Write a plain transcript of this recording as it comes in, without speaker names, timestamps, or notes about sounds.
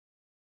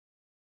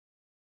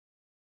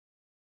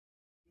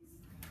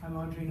I'm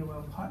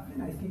Noel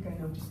Potvin. I think I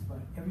know just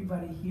about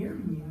everybody here,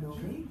 and you know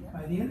me.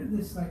 By the end of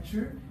this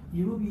lecture,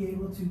 you will be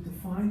able to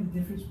define the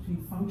difference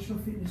between functional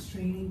fitness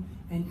training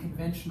and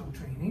conventional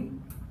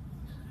training.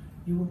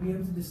 You will be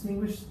able to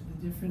distinguish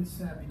the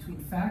difference between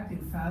fact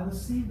and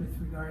fallacy with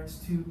regards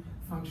to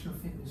functional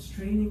fitness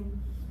training.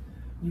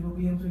 You will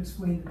be able to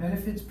explain the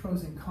benefits,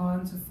 pros, and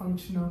cons of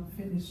functional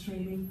fitness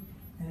training.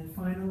 And then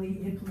finally,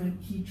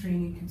 implement key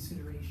training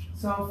considerations.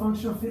 So,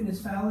 functional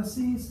fitness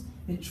fallacies,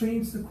 it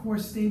trains the core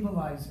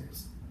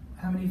stabilizers.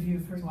 How many of you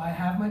have heard? So I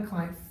have my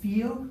client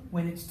feel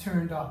when it's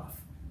turned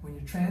off. When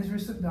your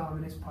transverse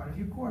abdominis, part of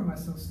your core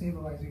muscle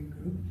stabilizing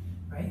group,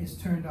 right, is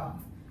turned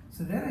off.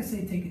 So then I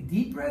say take a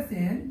deep breath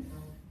in,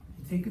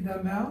 you take a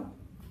dumbbell,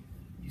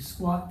 you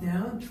squat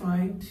down,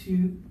 trying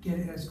to get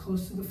it as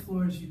close to the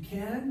floor as you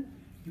can,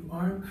 you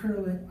arm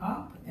curl it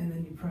up, and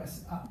then you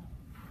press up.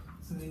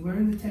 So they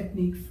learn the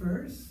technique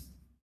first.